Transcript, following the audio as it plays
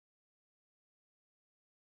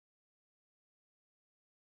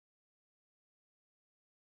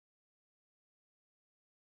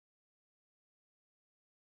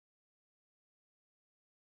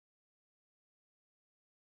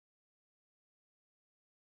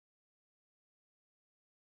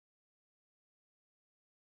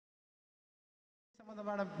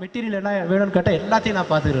சம்பந்தமான மெட்டீரியல் என்ன வேணும்னு கேட்டால் எல்லாத்தையும் நான்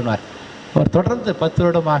பார்த்துக்கிடுவார். அவர் தொடர்ந்து 10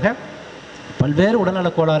 வருடமாக பல்வேறு உடல்நல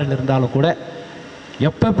கோளாறுகள் இருந்தாலும் கூட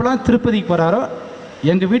எப்பப்பெல்லாம் திருப்பதிக்கு போகிறாரோ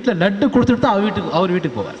எங்கள் வீட்டில் லட்டு கொடுத்துட்டு தான் அவர்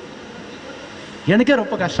வீட்டுக்கு போவார். எனக்கே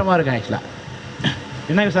ரொம்ப கஷ்டமாக இருக்கு ஆக்சுவலாக.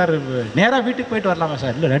 என்னங்க சார் நேராக வீட்டுக்கு போயிட்டு வரலாமா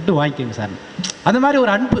சார்? இல்லை லட்டு வாங்கிக்கோங்க சார். அந்த மாதிரி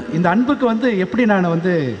ஒரு அன்பு, இந்த அன்புக்கு வந்து எப்படி நான்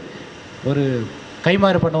வந்து ஒரு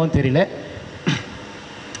கைமாறு பண்ணவும் தெரியல.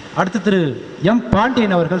 அடுத்து திரு எம்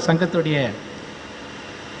பாண்டியன் அவர்கள் சங்கத்துடைய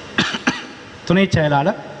துணை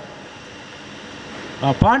செயலாளர்.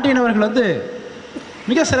 பாண்டியன் அவர்கள் வந்து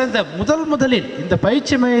மிக சிறந்த முதலில் இந்த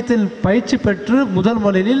பயிற்சி மையத்தில் பயிற்சி பெற்று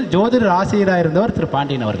முதலில் ஜோதிடர் ஆசிரியராக இருந்தவர் திரு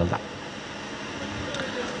பாண்டியன் அவர்கள் தான்.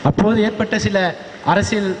 அப்போது ஏற்பட்ட சில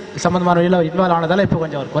அரசியல் சம்பந்தமான வழியில் இன்வால்வ் ஆனதால் இப்போ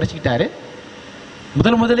கொஞ்சம் அவர் குறைச்சிக்கிட்டாரு.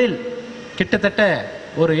 முதலில் கிட்டத்தட்ட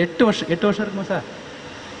ஒரு 8 வருஷம் இருக்குமா சார்?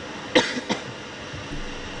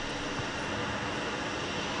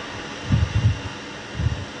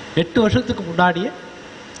 8 வருஷத்துக்கு முன்னாடியே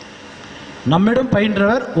நம்மிடம்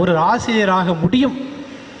பயின்றவர் ஒரு ஆசிரியராக முடியும்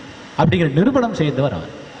அப்படிங்கிற நிரூபணம் செய்தவர்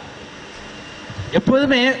அவர்.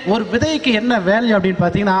 எப்போதுமே ஒரு விதைக்கு என்ன வேல்யூ அப்படின்னு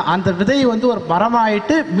பார்த்தீங்கன்னா, அந்த விதை வந்து ஒரு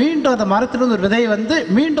மரமாயிட்டு மீண்டும் அந்த மரத்திலிருந்து ஒரு விதை வந்து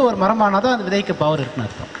மீண்டும் ஒரு மரமானாதான் அந்த விதைக்கு பவர் இருக்குன்னு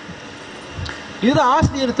அர்த்தம். இதுதான்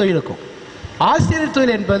ஆசிரியர் தொழிலுக்கும். ஆசிரியர்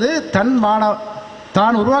தொழில் என்பது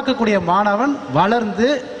தான் உருவாக்கக்கூடிய மாணவன் வளர்ந்து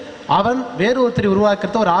அவன் வேறு ஒருத்தரை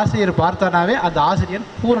உருவாக்குறத ஒரு ஆசிரியர் பார்த்தானாவே அந்த ஆசிரியர்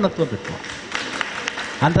பூரணத்துவம் பெற்றுவான்.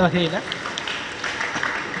 அந்த வகையில்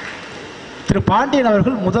திரு பாண்டியன்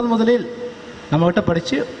அவர்கள் முதலில் நம்மகிட்ட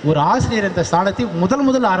படித்து ஒரு ஆசிரியர் என்ற ஸ்தானத்தை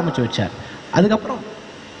முதல் ஆரம்பித்து வச்சார். அதுக்கப்புறம்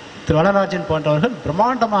திரு வளராஜன் போன்றவர்கள்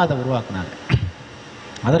பிரம்மாண்டமாக அதை உருவாக்குனாங்க.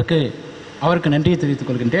 அதற்கு அவருக்கு நன்றியை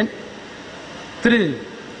தெரிவித்துக் கொள்கின்றேன். திரு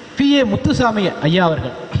பி.ஏ. முத்துசாமி ஐயா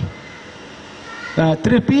அவர்கள்,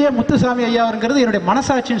 திரு பி.ஏ. முத்துசாமி ஐயா அவருங்கிறது என்னுடைய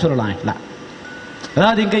மனசாட்சின்னு சொல்லலாம்.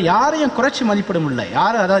 அதாவது இங்கே யாரையும் குறைச்சி மதிப்பிட முடியல.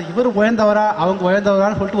 யாரும் அதாவது இவர் உயர்ந்தவரா அவங்க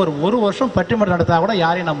உயர்ந்தவரான்னு சொல்லிட்டு ஒரு வருஷம் பட்டிமன்றம் நடத்தா கூட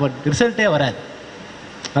யாரையும் நம்ம ரிசல்ட்டே வராது.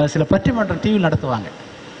 சில பட்டிமன்றம் டிவியில் நடத்துவாங்க.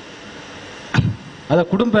 அதை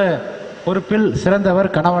குடும்ப பொறுப்பில்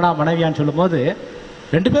சிறந்தவர் கணவனா மனைவியான்னு சொல்லும்போது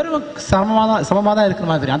 2 பேரும் சமமாக தான் இருக்கிற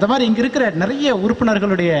மாதிரி. அந்த மாதிரி இங்கே இருக்கிற நிறைய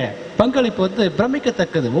உறுப்பினர்களுடைய பங்களிப்பு வந்து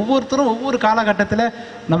பிரமிக்கத்தக்கது. ஒவ்வொருத்தரும் ஒவ்வொரு காலகட்டத்தில்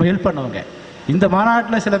நம்ம ஹெல்ப் பண்ணுவாங்க. இந்த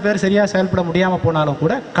மாநாட்டில் சில பேர் சரியாக செயல்பட முடியாமல் போனாலும்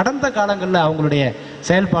கூட கடந்த காலங்களில் அவங்களுடைய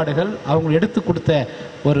செயல்பாடுகள் அவங்க எடுத்து கொடுத்த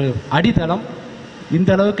ஒரு அடித்தளம் இந்த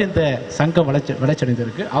அளவுக்கு இந்த சங்கம்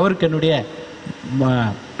வளர்ச்சியடைந்திருக்கு. அவருக்கு என்னுடைய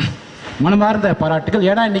மனமார்ந்த பாராட்டுகள்.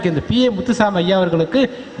 ஏன்னா இன்னைக்கு இந்த பி.ஏ. முத்துசாமி ஐயா அவர்களுக்கு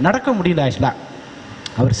நடக்க முடியல. ஆக்சுவலாக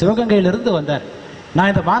அவர் சிவகங்கையிலிருந்து வந்தார்.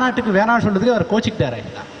 நான் இந்த மாநாட்டுக்கு வேணாம்னு சொல்றதுக்கு அவர் கோச்சிக்கிட்டார்.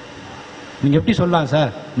 ஆக்சுவலாக நீங்கள் எப்படி சொல்லலாம்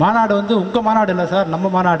சார், மாநாடு வந்து உங்கள் மாநாடு இல்லை சார், நம்ம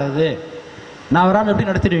மாநாடு அது, நான் வராமல் எப்படி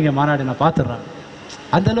நடத்திடுவீங்க மாநாடு, நான் பார்த்துட்றேன்.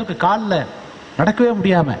 அந்தளவுக்கு காலில் நடக்கவே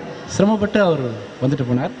முடியாமல் சிரமப்பட்டு அவர் வந்துட்டு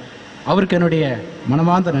போனார். அவருக்கு என்னுடைய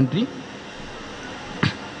மனமார்ந்த நன்றி.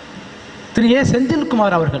 திரு ஏ.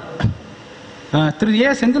 செந்தில்குமார் அவர்கள், திரு ஏ.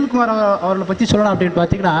 செந்தில்குமார் அவர்களை பற்றி சொல்லணும் அப்படின்னு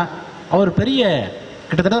பார்த்தீங்கன்னா, அவர் பெரிய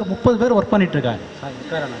கிட்டத்தட்ட ஒரு 30 பேர் ஒர்க் பண்ணிட்டு இருக்காரு.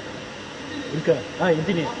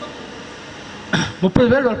 இன்ஜினியர்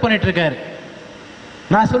 30 பேர் ஒர்க் பண்ணிட்டு இருக்காரு.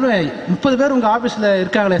 நான் சொல்லுவேன், 30 பேர் உங்கள் ஆஃபீஸில்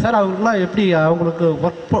இருக்காங்களே சார், அவங்களுக்குலாம் எப்படி அவங்களுக்கு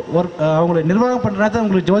அவங்களை நிர்வாகம் பண்ணுறத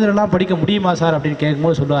உங்களுக்கு ஜோதிடெல்லாம் படிக்க முடியுமா சார் அப்படின்னு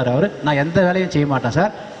கேட்கும்போது சொல்லுவார் அவர், நான் எந்த வேலையும் செய்ய மாட்டேன்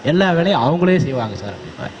சார், எல்லா வேலையும் அவங்களே செய்வாங்க சார்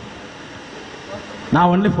அப்படின்பார். நான்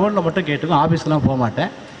ஒன்லி ஃபோனில் மட்டும் கேட்டுக்கோம், ஆஃபீஸ்லாம் போக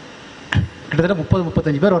மாட்டேன். கிட்டத்தட்ட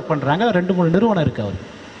 30-35 பேர் ஒர்க் பண்ணுறாங்க. 2-3 நிறுவனம் இருக்குது அவர்.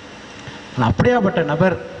 ஆனால் அப்படியாப்பட்ட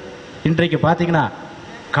நபர் இன்றைக்கு பார்த்தீங்கன்னா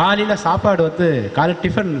காலையில் சாப்பாடு வந்து காலையில்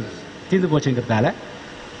டிஃபன் தீர்ந்து போச்சுங்கிறதால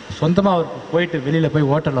சொந்தமாக அவர் போயிட்டு வெளியில் போய்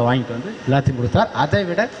ஹோட்டலில் வாங்கிட்டு வந்து எல்லாத்தையும் கொடுத்தார். அதை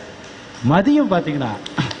விட மதியம் பார்த்தீங்கன்னா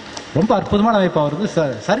ரொம்ப அற்புதமான அமைப்பு அவர் வந்து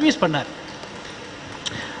சர்வீஸ் பண்ணார்.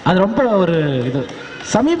 அது ரொம்ப ஒரு இது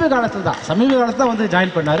சமீப காலத்தில் தான் வந்து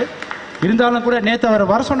ஜாயின் பண்ணார். இருந்தாலும் கூட நேற்று அவர்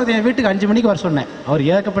வர சொன்னது என் வீட்டுக்கு 5 மணிக்கு வர சொன்னேன். அவர்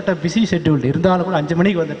ஏகப்பட்ட பிஸி ஷெட்யூல்டு இருந்தாலும் கூட 5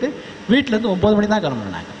 மணிக்கு வந்துட்டு வீட்டிலேருந்து 9 மணி தான்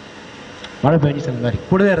கிளம்புனாங்க. மழை பெய்ஞ்சி அந்த மாதிரி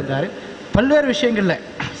கூடவே இருந்தார். பல்வேறு விஷயங்களில்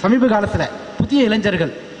சமீப காலத்தில் புதிய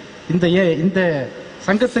இளைஞர்கள் இந்த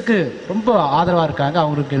சங்கத்துக்கு ரொம்ப ஆதரவாக இருக்காங்க.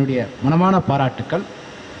 அவங்களுக்கு என்னுடைய மனமான பாராட்டுக்கள்.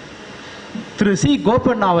 திரு சி.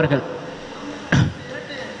 கோபண்ணா அவர்கள்,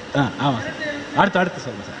 ஆமாம் சார், அடுத்து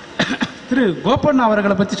சொல்லுங்கள் சார். திரு கோபண்ணா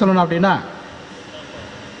அவர்களை பற்றி சொல்லணும் அப்படின்னா,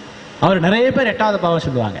 அவர் நிறைய பேர் 8வது பாவம்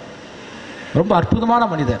சொல்லுவாங்க. ரொம்ப அற்புதமான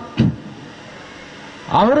மனிதர்.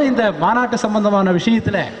 அவரும் இந்த மாநாட்டு சம்பந்தமான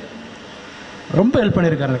விஷயத்தில் ரொம்ப ஹெல்ப்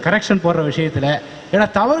பண்ணியிருக்காரு. கரெக்ஷன் போடுற விஷயத்தில். ஏன்னா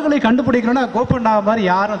தவறுகளை கண்டுபிடிக்கணும்னா கோபண்ணா மாதிரி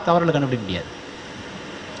யாரும் தவறுகளை கண்டுபிடிக்க முடியாது.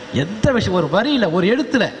 எந்த விஷயம், ஒரு வரியில் ஒரு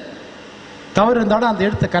எழுத்தில் தவறு இருந்தாலும் அந்த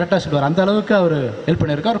எழுத்தை கரெக்டாக சொல்லுவார். அந்த அளவுக்கு அவர் ஹெல்ப்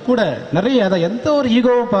பண்ணியிருக்கார். கூட நிறைய அதை எந்த ஒரு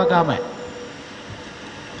ஈகோவும் பார்க்காம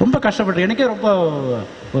ரொம்ப கஷ்டப்பட்டு எனக்கே ரொம்ப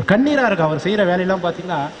ஒரு கண்ணீராக இருக்கும் அவர் செய்கிற வேலையெல்லாம்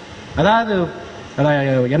பார்த்தீங்கன்னா. அதாவது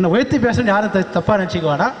என்னை உயர்த்தி பேசணும்னு யாரும் தப்பாக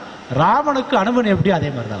நினச்சிக்குவானா, ராமனுக்கு அனுமன் எப்படியோ அதே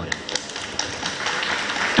மாதிரி தான் அவர்.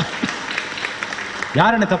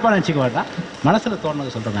 யாரும் என்னை தப்பாக நினச்சிக்குவானா, மனசில்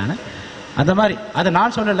தோணுனது சொல்கிறேன் நான். அந்த மாதிரி அதை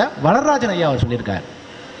நான் சொல்லலை, வளர்ராஜன் ஐயா அவர் சொல்லியிருக்கார்.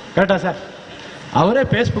 கரெக்டா சார்? அவரே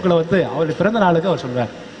ஃபேஸ்புக்கில் வந்து அவர் பிறந்த நாளுக்கு அவர்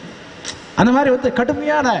சொல்வார். அந்த மாதிரி வந்து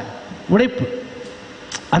கடுமையான உழைப்பு,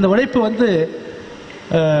 அந்த உழைப்பு வந்து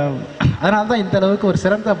அதனால தான் இந்த அளவுக்கு ஒரு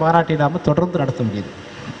சிறந்த மாநாட்டை நாம் தொடர்ந்து நடத்த முடியுது.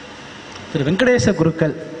 திரு வெங்கடேச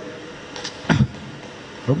குருக்கள்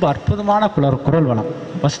ரொம்ப அற்புதமான குரல் வளம்.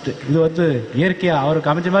 ஃபஸ்ட்டு இது வந்து இயற்கையாக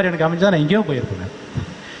அவருக்கு அமைஞ்ச மாதிரி எனக்கு அமைஞ்சா நான் எங்கேயோ போயிருப்பேன்.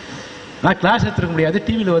 நான் கிளாஸ் எடுத்துருக்க முடியாது,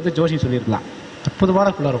 டிவியில் வந்து ஜோஷி சொல்லியிருக்கலாம். அற்புதமான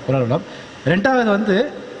குரல் வளம். ரெண்டாவது வந்து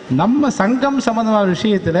நம்ம சங்கம் சம்பந்தமான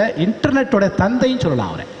விஷயத்தில் இன்டர்நெட்டோட தந்தைன்னு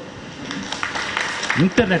சொல்லலாம் அவரை.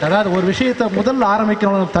 இன்டர்நெட், அதாவது ஒரு விஷயத்தை முதல்ல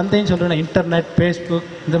ஆரம்பிக்கிறவங்க தந்தைன்னு சொல்கிறேன். இன்டர்நெட்,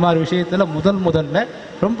 ஃபேஸ்புக் இந்த மாதிரி விஷயத்தில் முதல்ல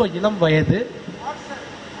ரொம்ப இளம் வயது,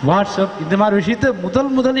 வாட்ஸ்அப் இந்த மாதிரி விஷயத்தை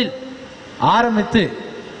முதலில் ஆரம்பித்து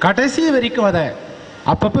கடைசி வரைக்கும் அதை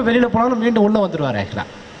அப்பப்போ வெளியில் போனாலும் மீண்டும் உள்ளே வந்துடுவார். ஆக்சுவலாக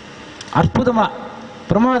அற்புதமாக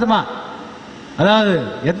பிரமாதமாக, அதாவது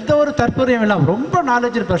எந்த ஒரு தற்புரியம் இல்லாமல் ரொம்ப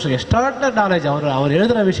நாலேஜ் பர்சன், எக்ஸ்ட்ராடினரி நாலேஜ். அவர்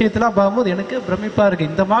எழுதுகிற விஷயத்தெல்லாம் பார்க்கும்போது எனக்கு பிரமிப்பாக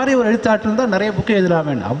இருக்குது. இந்த மாதிரி ஒரு எழுத்தாற்றல் தான் நிறைய புக்கு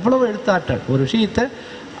எழுதலாமே, அவ்வளோ எழுத்தாற்றல். ஒரு விஷயத்தை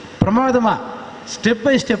பிரமாதமாக ஸ்டெப்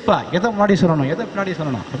பை ஸ்டெப்பாக எதை முன்னாடி சொல்லணும் எதை பின்னாடி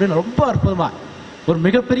சொல்லணும் அப்படின்னு ரொம்ப அற்புதமாக ஒரு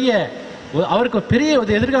மிகப்பெரிய அவருக்கு ஒரு பெரிய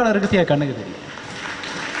ஒரு எதிர்காலம் இருக்குது கண்ணுக்கு தெரியும்,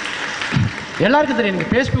 எல்லாருக்கும் தெரியும்.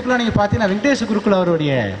 நீங்கள் ஃபேஸ்புக்கெலாம் நீங்கள் பார்த்தீங்கன்னா வெங்கடேச குருக்கள்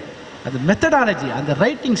அவருடைய அந்த மெத்தடாலஜி, அந்த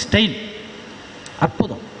ரைட்டிங் ஸ்டைல்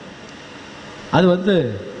அற்புதம். அது வந்து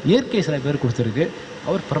இயற்கை சில பேர் கொடுத்துருக்கு,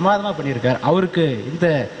 அவர் பிரமாதமாக பண்ணியிருக்கார். அவருக்கு இந்த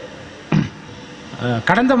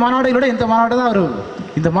கடந்த மாநாடுகளோட இந்த மாநாடு தான் அவர்,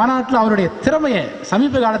 இந்த மாநாட்டில் அவருடைய திறமையை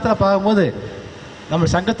சமீப காலத்தில் பார்க்கும்போது நம்ம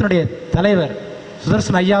சங்கத்தினுடைய தலைவர்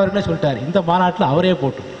சுதர்சன் ஐயா அவர்களே சொல்லிட்டார், இந்த மாநாட்டில் அவரே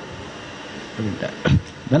போட்டு அப்படின்ட்டார்.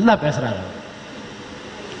 நல்லா பேசுகிறார் அவர்,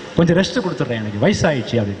 கொஞ்சம் ரெஸ்ட் கொடுத்துட்றேன் எனக்கு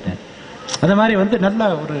வயசாகிடுச்சு அப்படின்ட்டு. அந்த மாதிரி வந்து நல்ல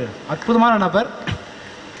ஒரு அற்புதமான நபர்.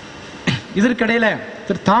 இதற்கிடையில்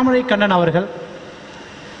திரு தாமரை கண்ணன் அவர்கள்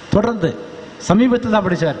தொடர்ந்து சமீபத்தில் தான்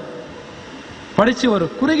படித்தார். படித்து ஒரு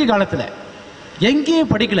குறுகிய காலத்தில்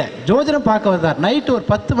எங்கேயும் படிக்கல, ஜோதிடம் பார்க்க வந்தார். நைட்டு ஒரு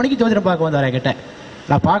 10 மணிக்கு ஜோதிடம் பார்க்க வந்தார் என்கிட்ட.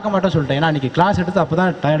 நான் பார்க்க மாட்டேன்னு சொல்லிட்டேன், ஏன்னா அன்றைக்கி கிளாஸ் எடுத்து அப்போ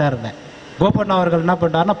தான் டயர்டாக இருந்தேன். கோபண்ணா அவர்கள் என்ன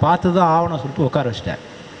பண்ணுறாருன்னா பார்த்து தான் ஆகணும் சொல்லிட்டு உட்கார வச்சிட்டார்.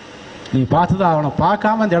 நீ பார்த்து தான் ஆகணும்,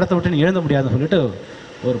 பார்க்காம அந்த இடத்த விட்டு நீ எழுத முடியாதுன்னு சொல்லிட்டு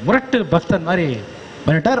ஒரு முரட்டு பக்தன் மாதிரி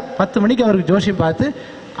பண்ணிட்டார். 10 மணிக்கு அவருக்கு ஜோஷியம் பார்த்து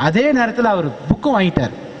அதே நேரத்தில் அவர் புக்கும்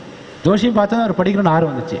வாங்கிட்டார். ஜோஷியம் பார்த்து தான் அவர் படிக்கணும்னு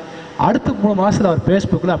ஆர்வம் வந்துச்சு. அடுத்த 3 மாதத்தில் அவர்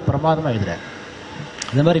ஃபேஸ்புக்கில் பிரமாதமாக எழுதுறார்.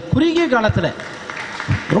 இந்த மாதிரி குறுகிய காலத்தில்,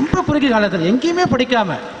 ரொம்ப குறுகிய காலத்தில் எங்கேயுமே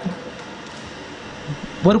படிக்காமல்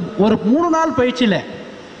ஒரு 3 நாள் பயிற்சியில்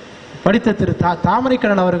படித்த திரு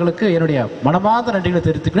தாமரைக்கண்ணன் அவர்களுக்கு என்னுடைய மனமார்ந்த நன்றிகளை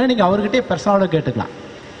தெரிவித்துக்கணும். நீங்கள் அவர்கிட்டே பர்சனலாக கேட்டுக்கலாம்.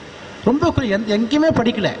 ரொம்ப எங்கேயுமே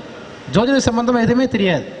படிக்கலை, ஜோதிட சம்பந்தமாக எதுவுமே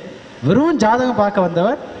தெரியாது, வெறும் ஜாதகம் பார்க்க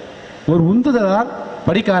வந்தவர் ஒரு உந்துதலால்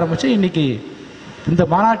படிக்க ஆரம்பித்து இன்னைக்கு இந்த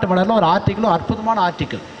மாநாட்டு மலரில் ஒரு ஆர்டிக்கிளும், அற்புதமான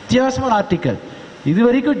ஆர்டிக்கிள், வித்தியாசமான ஆர்டிக்கிள். இது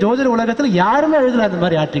வரைக்கும் ஜோதிட உலகத்தில் யாருமே எழுதல அந்த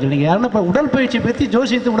மாதிரி ஆர்டிக்கிள். நீங்கள் யாருன்னா இப்போ உடல் பயிற்சியை பற்றி,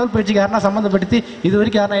 ஜோசியத்து உடல் பயிற்சிக்கு யாருன்னா சம்மந்தப்படுத்தி இது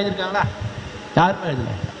வரைக்கும் யாருன்னா எழுதியிருக்காங்களா? யாருமே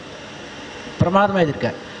எழுதல. பிரமாதமாக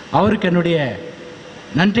எழுதியிருக்கார். அவருக்கு என்னுடைய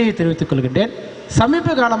நன்றியை தெரிவித்துக் கொள்கின்றேன்.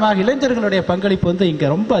 சமீப காலமாக இளைஞர்களுடைய பங்களிப்பு வந்து இங்கே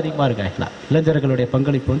ரொம்ப அதிகமாக இருக்கு. ஆக்சுவலாக இளைஞர்களுடைய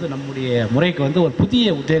பங்களிப்பு வந்து நம்முடைய முறைக்கு வந்து ஒரு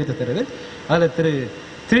புதிய உத்வேகத்தை தருது. அதில்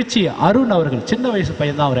திருச்சி அருண் அவர்கள், சின்ன வயசு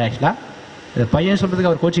பையன் தான் அவர். ஆக்சுவலாக பையன் சொல்கிறதுக்கு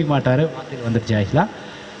அவர் கோச்சிக்க மாட்டார், வார்த்தையில் வந்துடுச்சு. ஆக்சுவலாக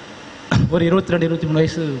ஒரு 22-23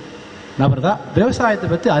 வயசு நபர் தான். விவசாயத்தை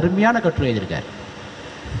பற்றி அருமையான கட்டுரை எழுதியிருக்கார்.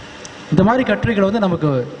 இந்த மாதிரி கட்டுரைகள் வந்து நமக்கு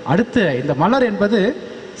அடுத்து இந்த மலர் என்பது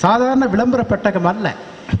சாதாரண விளம்பர பெட்டகம் அல்ல.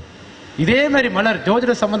 இதே மாதிரி மலர்,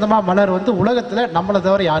 ஜோதிட சம்பந்தமாக மலர் வந்து உலகத்தில் நம்மளை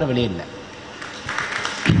தவிர யாரும் வெளியில்லை.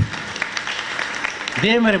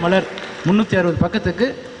 இதே மாதிரி மலர் 360 பக்கத்துக்கு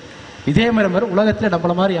இதே மாதிரி மலர் உலகத்தில்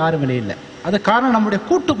நம்மளை மாதிரி யாரும் வெளியில்லை. அது காரணம் நம்முடைய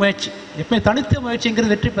கூட்டு முயற்சி. எப்பவுமே தனித்த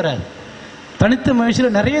முயற்சிங்கிறது வெற்றி பெறாது. தனித்த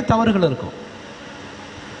முயற்சியில் நிறைய தவறுகள் இருக்கும்.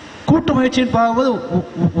 கூட்டு முயற்சின்னு பார்க்கும்போது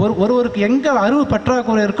ஒருவருக்கு எங்கே அறிவு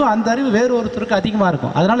பற்றாக்குறை இருக்கோ அந்த அறிவு வேறு ஒருத்தருக்கு அதிகமாக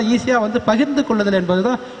இருக்கும். அதனால் ஈஸியாக வந்து பகிர்ந்து கொள்ளுதல் என்பது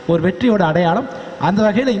தான் ஒரு வெற்றியோட அடையாளம். அந்த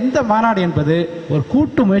வகையில் இந்த மாநாடு என்பது ஒரு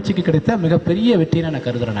கூட்டு முயற்சிக்கு கிடைத்த மிகப்பெரிய வெற்றின்னு நான்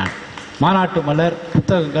கருதுகிறேன். நான் மாநாட்டு மலர்,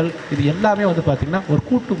 புத்தகங்கள் இது எல்லாமே வந்து பார்த்திங்கன்னா ஒரு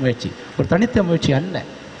கூட்டு முயற்சி, ஒரு தனித்த முயற்சி அல்ல.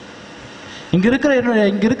 இங்கே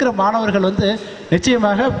இருக்கிற மாணவர்கள் வந்து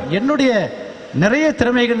நிச்சயமாக என்னுடைய நிறைய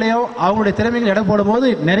திறமைகள்லையோ அவங்களுடைய திறமைகள் இடம் போடும்போது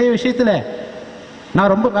நிறைய விஷயத்தில்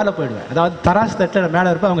நான் ரொம்ப மேலே போயிடுவேன். அதாவது தராசு தட்டில் மேலே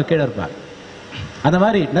இருப்பேன், அவங்க கீழே இருப்பாங்க. அந்த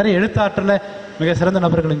மாதிரி நிறைய எழுத்தாற்றலில் மிக சிறந்த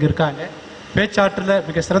நபர்கள் இங்கே இருக்காங்க, பேச்சாற்றலில்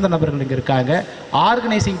மிக சிறந்த நபர்கள் இங்கே இருக்காங்க,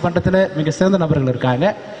 ஆர்கனைசிங் பண்ணுறதுல மிக சிறந்த நபர்கள் இருக்காங்க.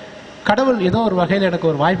 கடவுள் ஏதோ ஒரு வகையில் எனக்கு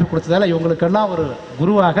ஒரு வாய்ப்பு கொடுத்ததால இவங்களுக்கெல்லாம் ஒரு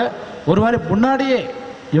குருவாக ஒருவேளை முன்னாடியே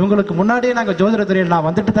இவங்களுக்கு முன்னாடியே நாங்கள் ஜோதிட துறையில் நான்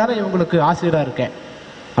வந்துட்டு தானே இவங்களுக்கு ஆசிரியராக இருக்கேன்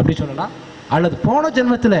அப்படி சொல்லலாம். அல்லது போன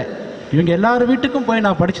ஜென்மத்தில் இவங்க எல்லாரும் வீட்டுக்கும் போய்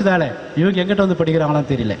நான் படித்ததால இவங்க எங்கிட்ட வந்து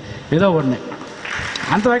படிக்கிறாங்களான்னு தெரியல, ஏதோ ஒன்று.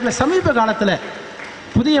 அந்த வகையில் சமீப காலத்தில்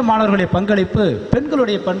புதிய மாணவர்களுடைய பங்களிப்பு,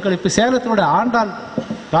 பெண்களுடைய பங்களிப்பு, சேலத்தினுடைய ஆண்டாள்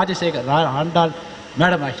ராஜசேகர் ஆண்டாள்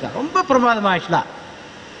மேடம் ஆயிடுச்சா ரொம்ப பிரமாதமாக ஆயிடுச்சா.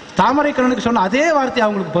 தாமரை கண்ணனுக்கு சொன்ன அதே வார்த்தை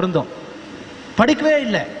அவங்களுக்கு பொருந்தும். படிக்கவே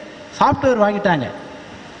இல்லை, சாஃப்ட்வேர் வாங்கிட்டாங்க.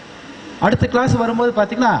 அடுத்த கிளாஸ் வரும்போது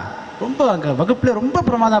பார்த்தீங்கன்னா ரொம்ப அங்கே வகுப்பில் ரொம்ப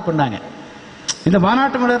பிரமாதம் பண்ணாங்க. இந்த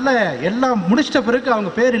மாநாட்டு மலரில் எல்லாம் முடிச்சிட்ட பிறகு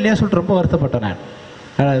அவங்க பேர் இல்லையா சொல்லிட்டு ரொம்ப வருத்தப்பட்டேன் நான்.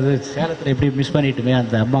 இது சேலத்தில் எப்படி மிஸ் பண்ணிட்டுமே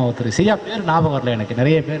அந்த அம்மா ஒருத்தர் சரியா பேர் ஞாபகம் வரல எனக்கு,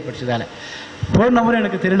 நிறைய பேர் படிச்சதால ஃபோன் நம்பரும்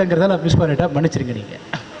எனக்கு தெரியலங்கிறதால மிஸ் பண்ணிட்டேன், மன்னிச்சிருங்க நீங்கள்.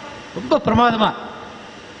 ரொம்ப பிரமாதமாக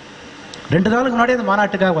 2 நாளுக்கு முன்னாடி அந்த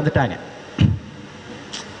மாநாட்டுக்காக வந்துட்டாங்க.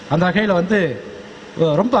 அந்த வகையில் வந்து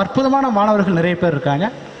ரொம்ப அற்புதமான மாணவர்கள் நிறைய பேர் இருக்காங்க.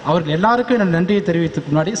 அவர்கள் எல்லாருக்கும் நான் நன்றியை தெரிவித்துக்கு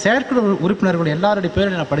முன்னாடி செயற்குழு உறுப்பினர்கள் எல்லாருடைய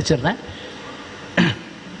பேரும் நான் படிச்சிடுறேன்.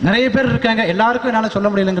 நிறைய பேர் இருக்காங்க, எல்லாருக்கும் என்னால் சொல்ல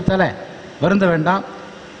முடியலைங்கிறதால வருந்த வேண்டாம்.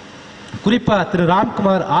 குறிப்பாக திரு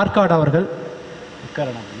ராம்குமார் ஆற்காடு அவர்கள்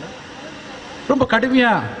ரொம்ப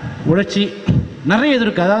கடுமையாக உழைச்சி நிறைய இது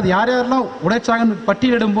இருக்குது. அதாவது யார் யாரெல்லாம் உழைச்சாங்கன்னு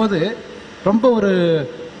பட்டியலிடும்போது ரொம்ப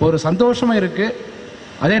ஒரு சந்தோஷமாக இருக்குது.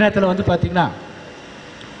 அதே நேரத்தில் வந்து பார்த்திங்கன்னா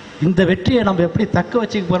இந்த வெற்றியை நம்ம எப்படி தக்க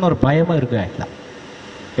வச்சுக்க போகிறோன்னு ஒரு பயமாக இருக்குது ஆக்சுவலாக.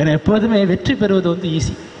 ஏன்னா எப்போதுமே வெற்றி பெறுவது வந்து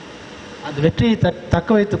ஈஸி, அந்த வெற்றியை தக்க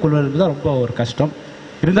வைத்துக் கொள்வது தான் ரொம்ப ஒரு கஷ்டம்.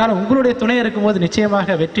 இருந்தாலும் உங்களுடைய துணை இருக்கும்போது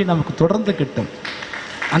நிச்சயமாக வெற்றி நமக்கு தொடர்ந்து கிட்டும்.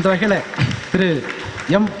 அந்த வகையில் திரு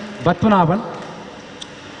எம் பத்மநாபன்,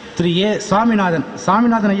 திரு ஏ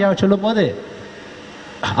சாமிநாதன் ஐயாவை சொல்லும் போது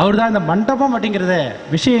அவர் தான் இந்த மண்டபம் அப்படிங்கிறத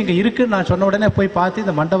விஷயம் இங்கே இருக்குன்னு நான் சொன்ன உடனே போய் பார்த்து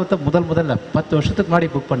இந்த மண்டபத்தை முதல்ல 10 வருஷத்துக்கு முன்னாடி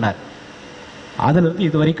புக் பண்ணார். அதிலிருந்து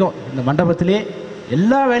இது வரைக்கும் இந்த மண்டபத்திலே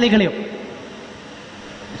எல்லா வேலைகளையும்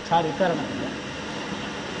சார்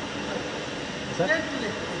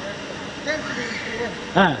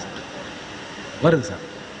வருது சார்.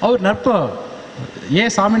 அவர் நற்போ ஏ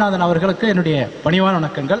சாமிநாதன் அவர்களுக்கு என்னுடைய பணிவான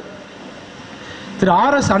வணக்கங்கள். திரு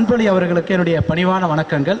RS அன்பழி அவர்களுக்கு என்னுடைய பணிவான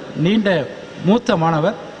வணக்கங்கள். நீண்ட மூத்த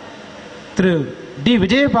மாணவர். திரு டி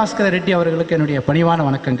விஜயபாஸ்கர ரெட்டி அவர்களுக்கு என்னுடைய பணிவான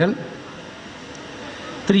வணக்கங்கள்.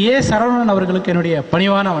 திரு ஏ சரவணன் அவர்களுக்கு என்னுடைய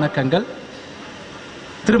பணிவான வணக்கங்கள்.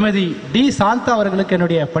 திருமதி டி சாந்தா அவர்களுக்கு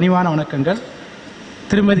என்னுடைய பணிவான வணக்கங்கள்.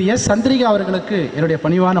 திருமதி எஸ் சந்திரிகா அவர்களுக்கு என்னுடைய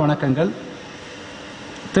பணிவான வணக்கங்கள்.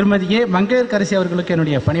 திருமதி ஏ மங்கையர்கரசி அவர்களுக்கு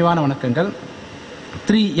என்னுடைய பணிவான வணக்கங்கள்.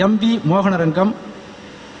 திரு MV Mohanarangam,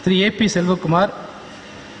 Thiru AP Selvakumar,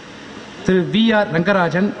 Thiru VR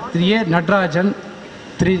Rangarajan, Thiru A Natarajan,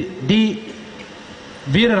 Thiru D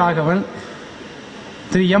Veeraraghavan,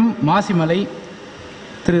 Thiru M Masimalai,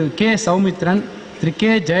 Thiru K Soumithran, Thiru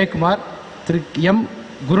K Jayakumar, Thiru M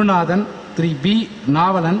Gurunathan, Thiru B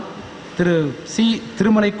Navalan, Thiru C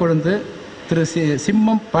Thirumalai கொழுந்து, திரு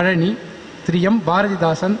சிம்மம் பழனி, திரு M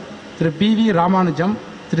Bharathidasan, Thiru PV Ramanujam,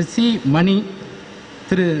 Thiru C money,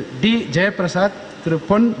 Thiru D Jayaprasad, Thiru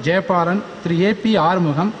Pon Jayabalan, Thiru AP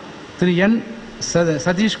Arumugam, Thiru N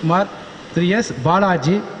Satishkumar, Thiru S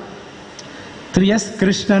Balaji, Thiru S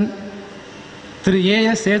Krishnan, Thiru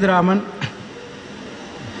AS Sethuraman,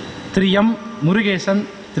 Thiru M Murugesan,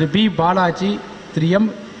 Thiru B Balaji, Thiru M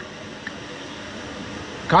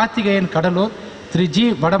Karthikeyan Cuddalore, Thiru G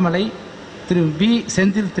Vadamalai, Thiru B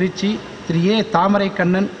Senthil Trichy, Thiru A தாமரை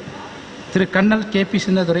கண்ணன், திரு கண்ணல் KP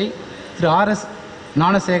Chinnadurai, திரு RS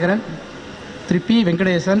Gnanasekaran, திரு P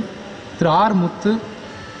Venkatesan, திரு R முத்து,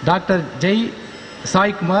 doctor Jai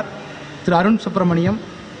Saikumar, திரு Arun Subramaniam,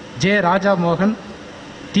 J ராஜா மோகன்,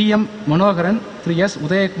 TM Manoharan, Thiru S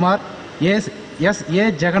Udhayakumar, A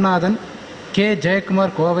Jeganathan, K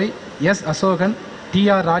Jayakumar Kovai, S Asokan,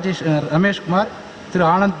 TR Rameshkumar, Thiru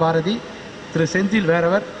Anand Bharathi, Thiru Senthil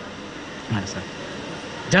வேரவர்,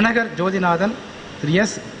 Janakar Jothinathan, Thiru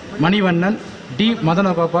S Manivannan, D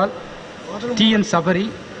Madanagopal, TN Sabari,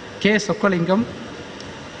 K Chockalingam,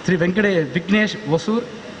 Thiru Vignesh Hosur,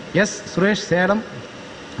 S Suresh Salem,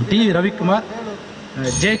 D Ravikumar,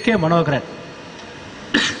 JK Manoharan.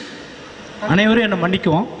 அனைவரும் என்னை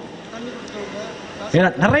மன்னிக்குவோம், ஏன்னா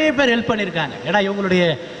நிறைய பேர் help பண்ணியிருக்காங்க. ஏன்னா இவங்களுடைய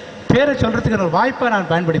பேரை சொல்கிறதுக்கு ஒரு வாய்ப்பை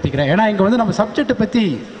நான் பயன்படுத்திக்கிறேன். ஏன்னா இங்கே வந்து நம்ம சப்ஜெக்டை பற்றி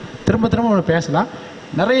திரும்ப நம்ம பேசலாம்.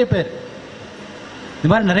 நிறைய பேர் இந்த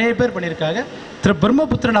மாதிரி நிறைய பேர் பண்ணியிருக்காங்க. திரு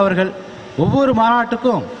பிரம்மபுத்திரன் அவர்கள் ஒவ்வொரு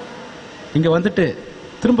மாநாட்டுக்கும் இங்கே வந்துட்டு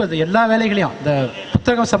திரும்ப எல்லா வேலைகளையும் இந்த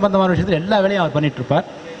புத்தகம் சம்பந்தமான விஷயத்தில் எல்லா வேலையும் அவர் பண்ணிகிட்ருப்பார்.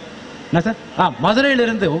 என்ன சார்?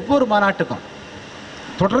 மதுரையிலிருந்து ஒவ்வொரு மாநாட்டுக்கும்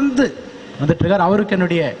தொடர்ந்து வந்துட்டுருக்கார். அவருக்கு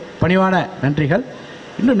என்னுடைய பணிவான நன்றிகள்.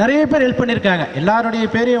 இன்னும் நிறைய பேர் ஹெல்ப் பண்ணியிருக்காங்க. எல்லாருடைய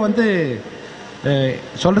பேரையும் வந்து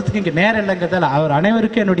சொல்கிறதுக்கு இங்கே நேரம் இல்லைங்கிறதால அவர்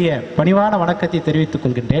அனைவருக்கும் என்னுடைய பணிவான வணக்கத்தை தெரிவித்துக்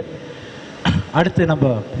கொள்கின்றேன். அடுத்து நம்ம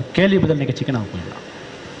கேள்வி பதில் நிகழ்ச்சிக்கு நாம் போயிடலாம்.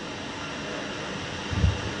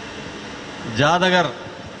 ஜாதகர்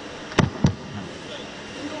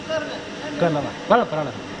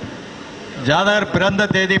ஜாதகர் பிறந்த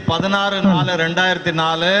தேதி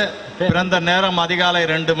 16/4/2004, பிறந்த நேரம் அதிகாலை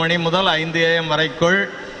 2 மணி முதல் 5 AM வரைக்குள்.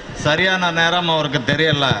 சரியான நேரம் அவருக்கு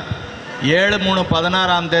தெரியல.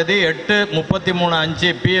 7/3/16 8:33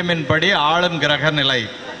 PM படி ஆளும் கிரக நிலை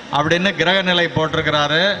அப்படின்னு கிரக நிலை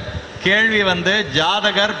போட்டிருக்கிறாரு. கேள்வி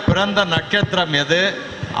ஜாதகர் பிறந்த நட்சத்திரம் எது?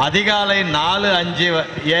 அதிகாலை 4:05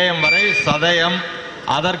 AM வரை சதயம்,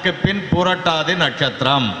 அதற்கு பின் புரட்டாதி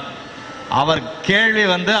நட்சத்திரம். அவர் கேள்வி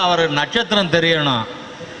அவர் நட்சத்திரம் தெரியணும்,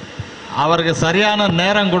 அவருக்கு சரியான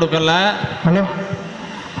நேரம் கொடுக்கல.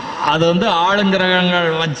 அது ஆளுங்கிரகங்கள்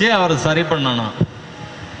வச்சு அவர் சரி பண்ணணும்.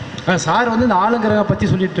 சார் இந்த ஆளுங்கிரகம் பற்றி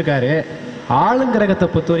சொல்லிட்டு இருக்காரு. ஆளுங்கிரகத்தை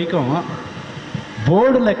பொறுத்த வரைக்கும்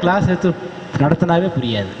போர்டில் கிளாஸ் எடுத்து நடத்தினாவே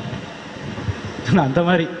புரியாது, அந்த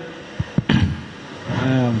மாதிரி.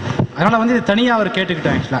 அதனால் இது தனியாக அவர்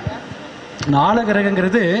கேட்டுக்கிட்டேன். ஆக்சுவலாக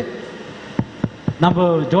ஆளுங்கிரகங்கிறது நம்ம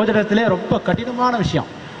ஜோதிடத்திலே ரொம்ப கடினமான விஷயம்.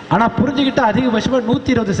 ஆனால் புரிஞ்சுக்கிட்டால் அதிகபட்சமாக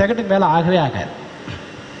 120 செகண்டுக்கு மேலே ஆகவே ஆகாது.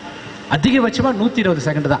 அதிகபட்சமாக 120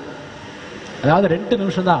 செகண்டு தான், அதாவது 2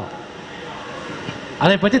 நிமிஷம் தான்.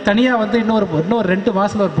 அதை பற்றி தனியாக இன்னொரு 2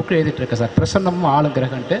 மாதத்தில் ஒரு புக்கு எழுதிட்டு இருக்கேன் சார், பிரசன்னமும்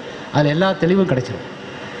ஆளுங்கிரகன்ட்டு. அதில் எல்லா தெளிவும் கிடைச்சிடும்.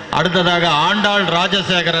 அடுத்ததாக ஆண்டாள்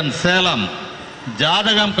ராஜசேகரன், சேலம்.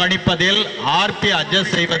 ஜாதகம் கணிப்பதில் ஆர்பி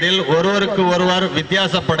அட்ஜஸ்ட் செய்வதில் ஒருவருக்கு ஒருவர்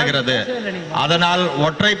வித்தியாசப்படுகிறது. அதனால்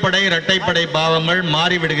ஒற்றைப்படை இரட்டைப்படை பாவங்கள்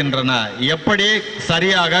மாறிவிடுகின்றன. எப்படி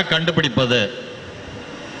சரியாக கண்டுபிடிப்பது?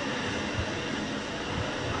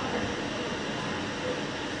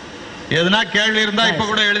 எதுனா கேள்வி இருந்தா இப்ப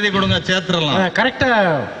கூட எழுதி கொடுங்க, சேர்த்துடலாம். கரெக்டா.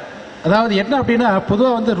 அதாவது என்ன அப்படின்னா,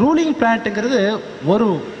 பொதுவாக ரூலிங் பிளானட்டுங்கிறது ஒரு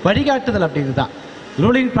வழிகாட்டுதல் அப்படிங்கிறது தான்.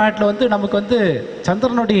 ரூலிங் பிளானட்ல நமக்கு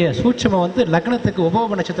சந்திரனுடைய சூட்சமம் லக்னத்துக்கு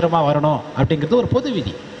உபோக நட்சத்திரமாக வரணும் அப்படிங்கிறது ஒரு பொது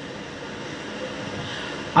விதி.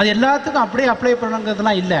 அது எல்லாத்துக்கும் அப்படியே அப்ளை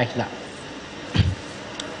பண்ணணுங்கிறதுலாம் இல்லை. ஆக்சுவலாக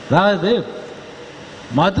அதாவது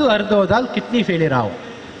மது அருந்துவதால் கிட்னி ஃபெயிலியர் ஆகும்,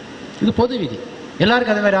 இது பொது விதி.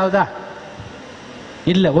 எல்லாருக்கும் அது மாதிரி ஆகுதா?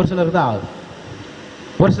 இல்லை, ஒரு சிலருக்கு தான் ஆகுது,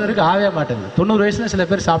 ஒரு சிலருக்கு ஆகவே மாட்டேங்குது. 90 வயசுல சில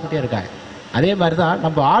பேர் சாப்பிட்டே இருக்காங்க. அதே மாதிரி தான்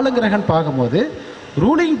நம்ம ஆளுங்கிரகன் பார்க்கும்போது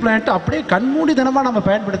ரூலிங் பிளானட் அப்படியே கண்மூடித்தனமாக நம்ம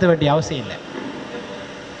பயன்படுத்த வேண்டிய அவசியம் இல்லை.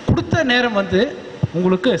 கொடுத்த நேரம்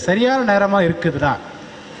உங்களுக்கு சரியான நேரமாக இருக்குதுன்னா,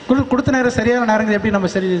 கொடுத்த நேரம் சரியான நேரங்கள் எப்படி நம்ம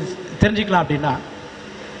சரி தெரிஞ்சுக்கலாம் அப்படின்னா,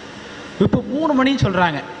 இப்போ 3 மணின்னு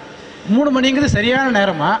சொல்கிறாங்க. 3 மணிங்கிறது சரியான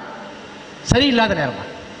நேரமா சரியில்லாத நேரமா?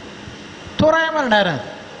 தோராயமான நேரம் அது.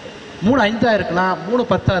 3:05 இருக்கலாம்,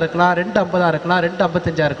 3:10 இருக்கலாம், 2:50 இருக்கலாம்,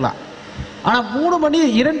 2:55 இருக்கலாம். ஆனால் 3 மணி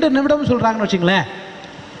 2 நிமிடம் சொல்கிறாங்கன்னு வச்சுங்களேன்,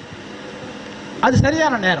 அது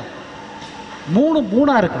சரியான நேரம்.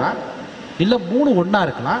 3:03 இருக்கலாம், இல்லை 3:01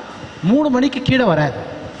 இருக்கலாம். 3 மணிக்கு கீழே வராது,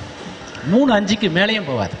 3:05க்கு மேலேயும்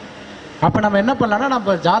போகாது. அப்போ நம்ம என்ன பண்ணலாம்னா,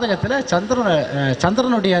 நம்ம ஜாதகத்தில்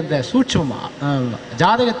சந்திரனுடைய அந்த சூட்சமம்,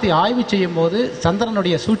 ஜாதகத்தை ஆய்வு செய்யும் போது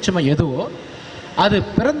சந்திரனுடைய சூட்சமம் எதுவோ அது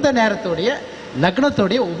பிறந்த நேரத்துடைய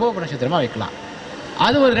லக்னத்துடைய உபோக நட்சத்திரமாக வைக்கலாம்.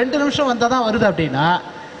 அது ஒரு 2 நிமிஷம் வந்தால் தான் வருது அப்படின்னா,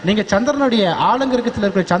 நீங்கள் சந்திரனுடைய ஆளுங்கிரகத்தில்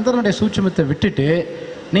இருக்கிற சந்திரனுடைய சூட்சமத்தை விட்டுட்டு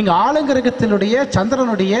நீங்கள் ஆளுங்கிரகத்தினுடைய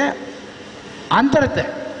சந்திரனுடைய அந்தரத்தை,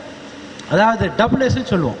 அதாவது WS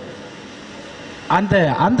சொல்லுவோம், அந்த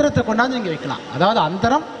அந்தரத்தை கொண்டாந்து நீங்கள் வைக்கலாம். அதாவது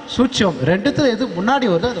அந்தரம் சூட்சம் ரெண்டுத்துல எது முன்னாடி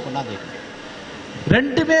வருதோ அதை கொண்டாந்து வைக்கலாம்.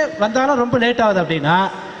 ரெண்டுமே வந்தாலும் ரொம்ப லேட் ஆகுது அப்படின்னா,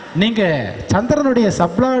 நீங்கள் சந்திரனுடைய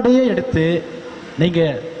சப்ளாடையே எடுத்து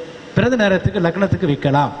நீங்கள் பிறந்த நேரத்துக்கு லக்னத்துக்கு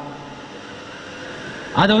வைக்கலாம்.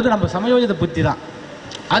 அது நம்ம சமயோஜித புத்தி தான்.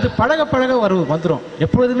 அது பழக பழக வந்துடும்.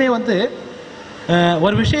 எப்பொழுதுமே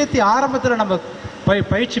ஒரு விஷயத்தை ஆரம்பத்தில் நம்ம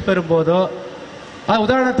பயிற்சி பெறும்போதோ,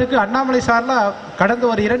 உதாரணத்துக்கு அண்ணாமலை சார்லாம் கடந்த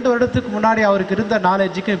ஒரு 2 வருடத்துக்கு முன்னாடி அவருக்கு இருந்த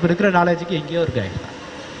நாலேஜுக்கு இப்போ இருக்கிற நாலேஜுக்கு எங்கேயோ இருக்காங்க.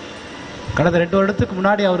 கடந்த 2 வருடத்துக்கு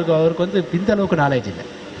முன்னாடி அவருக்கு இந்த அளவுக்கு நாலேஜ் இல்லை.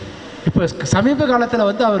 இப்போ சமீப காலத்தில்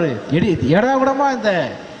அவர் இடகுடமாக இந்த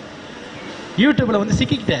யூடியூப்பில்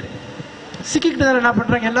சிக்கிக்கிட்டார். என்ன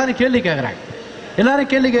பண்ணுறாங்க, எல்லாரும் கேள்வி கேட்குறாங்க. எல்லாரும்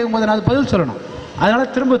கேள்வி கேட்கும்போது நான் பதில் சொல்லணும்.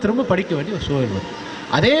 அதனால் திரும்ப திரும்ப படிக்க வேண்டிய ஒரு சூழல் வரும்.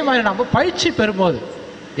 அதே மாதிரி நம்ம பயிற்சி பெறும்போது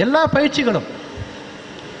எல்லா பயிற்சிகளும்,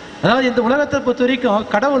 அதாவது இந்த உலகத்தை பொறுத்த வரைக்கும்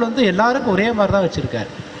கடவுள் எல்லாருக்கும் ஒரே மாதிரி தான் வச்சுருக்காரு.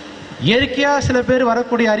 இயற்கையாக சில பேர்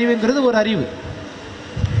வரக்கூடிய அறிவுங்கிறது ஒரு அறிவு.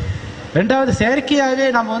 ரெண்டாவது, செயற்கையாகவே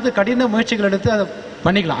நம்ம கடின முயற்சிகள் எடுத்து அதை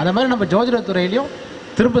பண்ணிக்கலாம். அந்த மாதிரி நம்ம ஜோதிடத்துறையிலையும்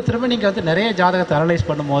திரும்ப திரும்ப நீங்கள் நிறைய ஜாதகத்தை அனலைஸ்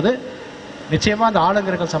பண்ணும்போது நிச்சயமாக அந்த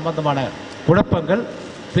ஆளுங்கிரகம் சம்பந்தமான குழப்பங்கள்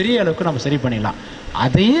பெரிய அளவுக்கு நம்ம சரி பண்ணிடலாம்.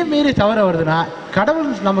 அதையே மீறி தவற வருதுன்னா கடவுள்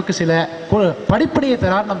நமக்கு சில படிப்படியை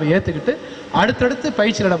தரார், நம்ம ஏற்றுக்கிட்டு அடுத்தடுத்து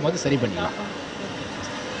பயிற்சியிடம் சரி பண்ணிக்கலாம்.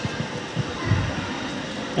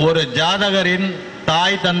 ஒரு ஜாதகரின்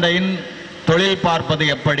தாய் தந்தையின் தொழில் பார்ப்பது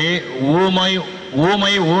எப்படி?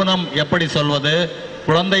 ஊமை ஊனம் எப்படி சொல்வது?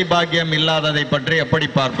 குழந்தை பாக்கியம் இல்லாததை பற்றி எப்படி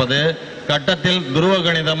பார்ப்பது? கட்டத்தில் துருவ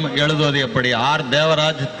கணிதம் எழுதுவது எப்படி? ஆர்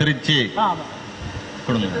தேவராஜ், திருச்சி.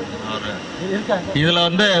 இதுல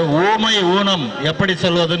ஊமை ஊனம் எப்படி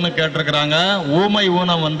சொல்வதுன்னு கேட்டிருக்கிறாங்க. ஊமை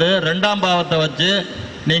ஊனம் 2ஆம் பாவத்தை வச்சு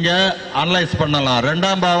நீங்க அனலைஸ் பண்ணலாம்.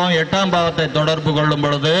 2ஆம் பாவம் 8ஆம் பாவத்தை தொடர்பு கொள்ளும்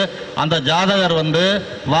பொழுது அந்த ஜாதகர்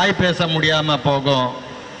வாய் பேச முடியாம போகும்.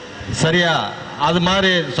 சரியா? அது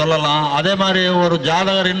மாதிரி சொல்லலாம். அதே மாதிரி ஒரு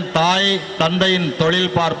ஜாதகரின் தாய் தந்தையின்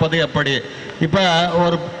தொழில் பார்ப்பது எப்படி? இப்ப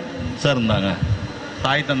ஒரு சார் இருந்தாங்க,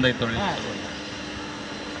 தாய் தந்தை தொழில்.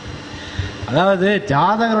 அதாவது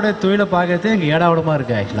ஜாதகருடைய தொழிலை பார்க்கறது இங்கே ஏடாவிடமாக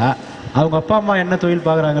இருக்கு. ஆகிலா அவங்க அப்பா அம்மா என்ன தொழில்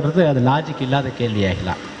பார்க்குறாங்கிறது அது லாஜிக் இல்லாத கேள்வி.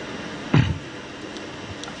 ஆகிலா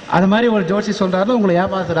அது மாதிரி ஒரு ஜோசி சொல்றாருன்னு உங்களை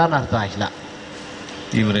ஏமாத்துறாருன்னு அர்த்தம். ஆகிலா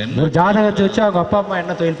இவர் ஒரு ஜாதகத்தை வச்சு அவங்க அப்பா அம்மா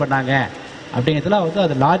என்ன தொழில் பண்ணாங்க அப்படிங்கிறதுலாம்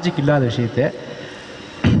அது லாஜிக் இல்லாத விஷயத்து.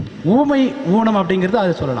 ஊமை ஊனம் அப்படிங்கிறது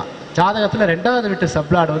அது சொல்லலாம். ஜாதகத்தில் 2வது வீட்டு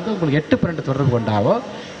சப்ளாடு உங்களுக்கு 8-12 தொடர்பு கொண்டாவோ,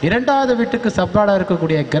 2வது வீட்டுக்கு சப்ளாடாக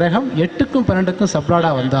இருக்கக்கூடிய கிரகம் 8க்கும் 12க்கும்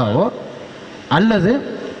சப்ளாடாக வந்தாவோ, அல்லது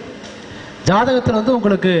ஜாதகத்தில்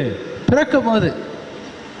உங்களுக்கு பிறக்கும் போது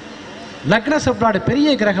லக்ன சப்ளாடு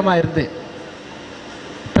பெரிய கிரகமாக இருந்து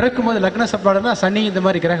பிறக்கும் போது லக்ன சப்ளாடுனா சனி இந்த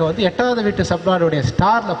மாதிரி கிரகம் 8வது வீட்டு சப்ளாடுடைய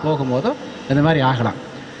ஸ்டாரில் போகும்போதும் இந்த மாதிரி ஆகலாம்.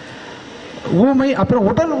 ஊமை. அப்புறம்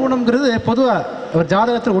உடல் ஊனம்ங்கிறது பொதுவாக ஒரு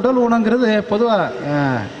ஜாதகத்தில் உடல் ஊனங்கிறது பொதுவாக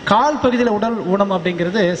கால் பகுதியில் உடல் ஊனம்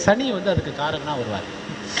அப்படிங்கிறது சனி அதுக்கு காரணமாக வருவார்.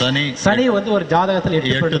 சனி ஒரு ஜாதகத்தில்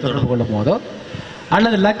 8-12 தொடர்பு கொள்ளும் போதோ,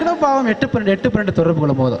 அல்லது லக்ன பாவம் 8-12 தொடர்பு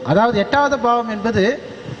கொள்ளும் போதோ, அதாவது 8வது பாவம் என்பது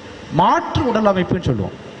மாற்று உடல் அமைப்புன்னு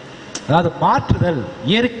சொல்லுவோம். அதாவது மாற்றுதல்.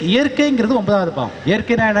 இயற்கைங்கிறது 9வது பாவம்.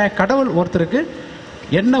 இயற்கைனா என்ன? கடவுள் ஒருத்தருக்கு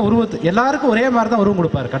என்ன உருவத்து எல்லாருக்கும் ஒரே மாதிரி தான் உருவம்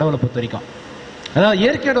கொடுப்பார் கடவுளை பொறுத்த வரைக்கும். அதாவது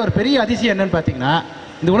இயற்கையோட ஒரு பெரிய அதிசயம் என்னன்னு பார்த்தீங்கன்னா,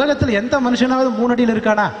 இந்த உலகத்தில் எந்த மனுஷனாவது 3 அடியில்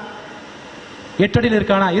இருக்கானா, 8 அடியில்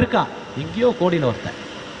இருக்கானா? இருக்கான். எங்கேயோ கோடியில் ஒருத்தன்.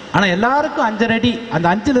 ஆனால் எல்லாருக்கும் 5.5 அடி, அந்த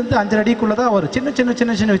 5லேருந்து 5.5 அடிக்குள்ளே தான் ஒரு சின்ன சின்ன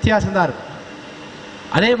சின்ன சின்ன வித்தியாசம் தான் இருக்கும்.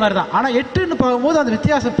 அதே மாதிரி தான். ஆனால் 8ன்னு பார்க்கும்போது அந்த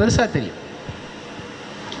வித்தியாசம் பெருசாக தெரியும்.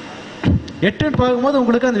 8ன்னு பார்க்கும்போது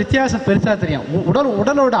உங்களுக்கு அந்த வித்தியாசம் பெருசாக தெரியும்.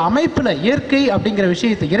 உடலோட அமைப்பில் இயற்கை அப்படிங்கிற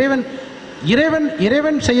விஷயத்தை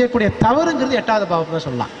இறைவன் செய்யக்கூடிய தவறுங்கிறது 8வது பாவம் தான்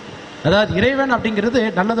சொல்லலாம். அதாவது இறைவன் அப்படிங்கிறது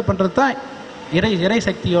நல்லது பண்ணுறது தான் இறை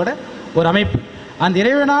சக்தியோட ஒரு அமைப்பு. அந்த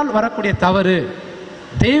இறைவனால் வரக்கூடிய தவறு,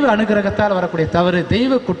 தெய்வ அனுகிரகத்தால் வரக்கூடிய தவறு,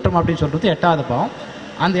 தெய்வ குற்றம் அப்படின்னு சொல்கிறது 8வது பாவம்.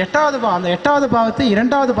 அந்த 8வது பாவத்தை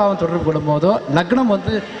 2வது பாவம் தொடர்பு கொள்ளும் போதோ, லக்னம்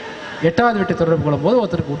 8வது வீட்டை தொடர்பு கொள்ளும் போது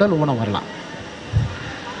ஒருத்தருக்கு உடல் ஊனம் வரலாம்.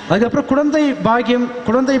 அதுக்கப்புறம்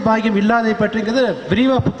குழந்தை பாக்கியம் இல்லாதை பற்றிங்கிறது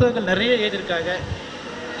விரிவாக புத்தகங்கள் நிறைய எழுதியிருக்காங்க.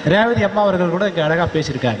 ரேவதி அம்மா அவர்கள் கூட இங்கே அழகாக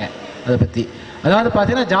பேசியிருக்காங்க அதை பற்றி. அதாவது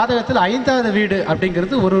பார்த்தீங்கன்னா ஜாதகத்தில் 5வது வீடு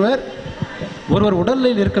அப்படிங்கிறது ஒருவர்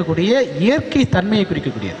உடலில் இருக்கக்கூடிய இயற்கை தன்மையை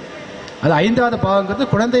குறிக்கக்கூடியது. அது 5வது பாவங்கிறது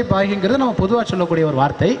குழந்தை பாகியங்கிறது நம்ம பொதுவாக சொல்லக்கூடிய ஒரு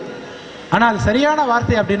வார்த்தை. ஆனால் அது சரியான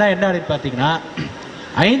வார்த்தை அப்படின்னா என்ன அப்படின்னு பார்த்தீங்கன்னா,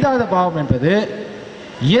 5வது பாவம் என்பது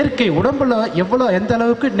இயற்கை உடம்புல எந்த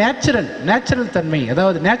அளவுக்கு நேச்சுரல் தன்மை,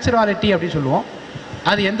 அதாவது நேச்சுராலிட்டி அப்படின்னு சொல்லுவோம்,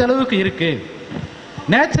 அது எந்த அளவுக்கு இருக்கு.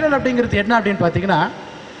 நேச்சுரல் அப்படிங்கிறது என்ன அப்படின்னு பார்த்தீங்கன்னா,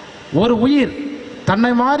 ஒரு உயிர்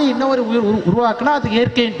தன்னை மாதிரி இன்னொரு உயிர் உருவாக்குனா அது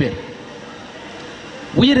இயற்கையின் பேர்.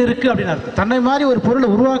 உயிர் இருக்கு அப்படின்னு அர்த்தம். தன்னை மாதிரி ஒரு பொருளை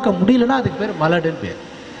உருவாக்க முடியலன்னா அதுக்கு பேர் மலடுன்னு பேர்,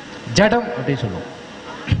 ஜடம் அப்படின்னு சொல்லுவோம்.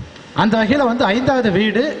 அந்த வகையில் 5வது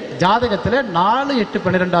வீடு ஜாதகத்தில் 4, 8,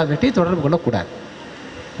 12வது வீட்டை தொடர்பு கொள்ளக்கூடாது.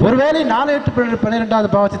 ஒருவேளை 4, 8, 12வது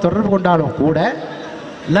பாவத்தை தொடர்பு கொண்டாலும் கூட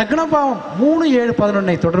லக்ன பாவம் 3, 7,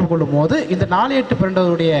 11 தொடர்பு கொள்ளும் போது இந்த 4, 8,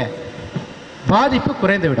 12 பாதிப்பு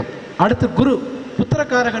குறைந்துவிடும். அடுத்து குரு,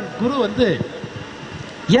 புத்திரக்காரகன் குரு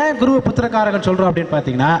ஏன் குருவை புத்திரக்காரகன் சொல்றோம் அப்படின்னு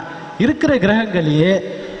பார்த்தீங்கன்னா, இருக்கிற கிரகங்களையே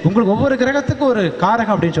உங்களுக்கு ஒவ்வொரு கிரகத்துக்கும் ஒரு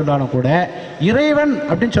காரகம் அப்படின்னு சொன்னாலும் கூட இறைவன்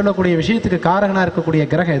அப்படின்னு சொல்லக்கூடிய விஷயத்துக்கு காரகனாக இருக்கக்கூடிய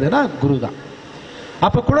கிரகம் எதுனா குரு தான்.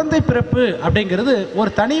 அப்போ குழந்தை பிறப்பு அப்படிங்கிறது ஒரு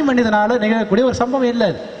தனி மனிதனால் நிகழக்கூடிய ஒரு சம்பவம் இல்லை,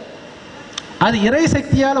 அது இறை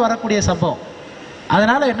சக்தியால் வரக்கூடிய சம்பவம்.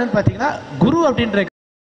 அதனால என்னன்னு பார்த்தீங்கன்னா, குரு அப்படின்ற